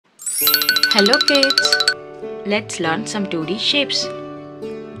Hello kids, let's learn some 2D shapes.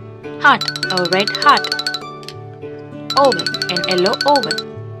 Heart, a red heart. Oval, an yellow oval.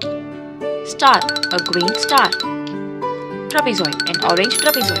 Star, a green star. Trapezoid, an orange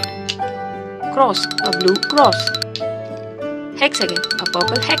trapezoid. Cross, a blue cross. Hexagon, a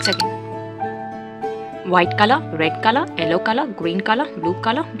purple hexagon. White color, red color, yellow color, green color, blue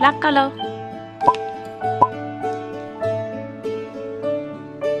color, black color.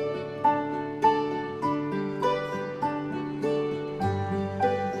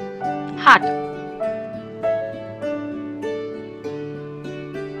 Heart.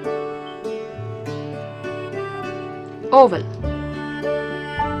 Oval.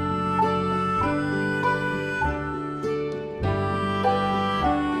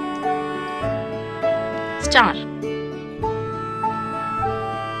 Star.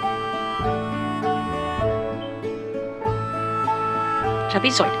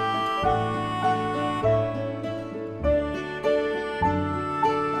 Trapezoid.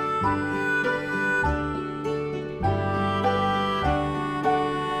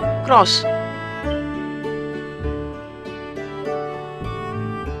 Cross.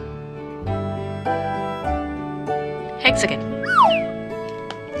 Hexagon.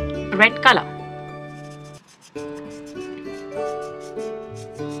 Red color.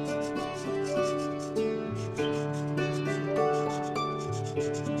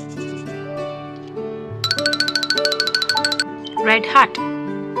 Red heart.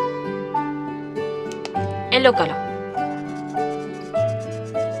 Yellow color.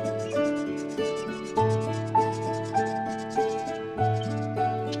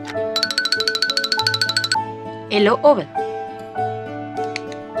 Yellow oval.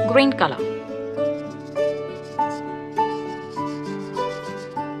 Green color.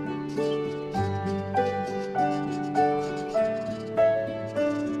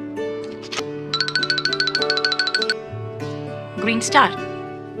 Green star.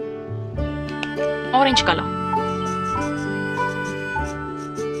 Orange color.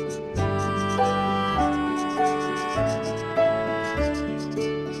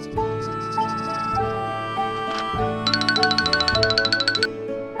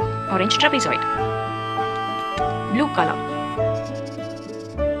 Orange trapezoid. Blue color.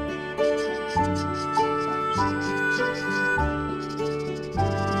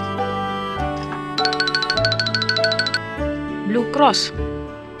 Blue cross.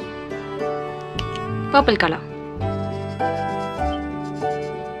 Purple color.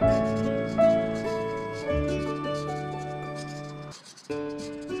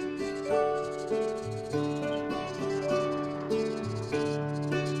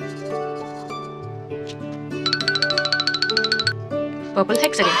 Purple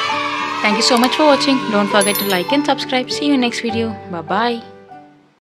hexagon. Thank you so much for watching. Don't forget to like and subscribe. See you in next video. Bye bye.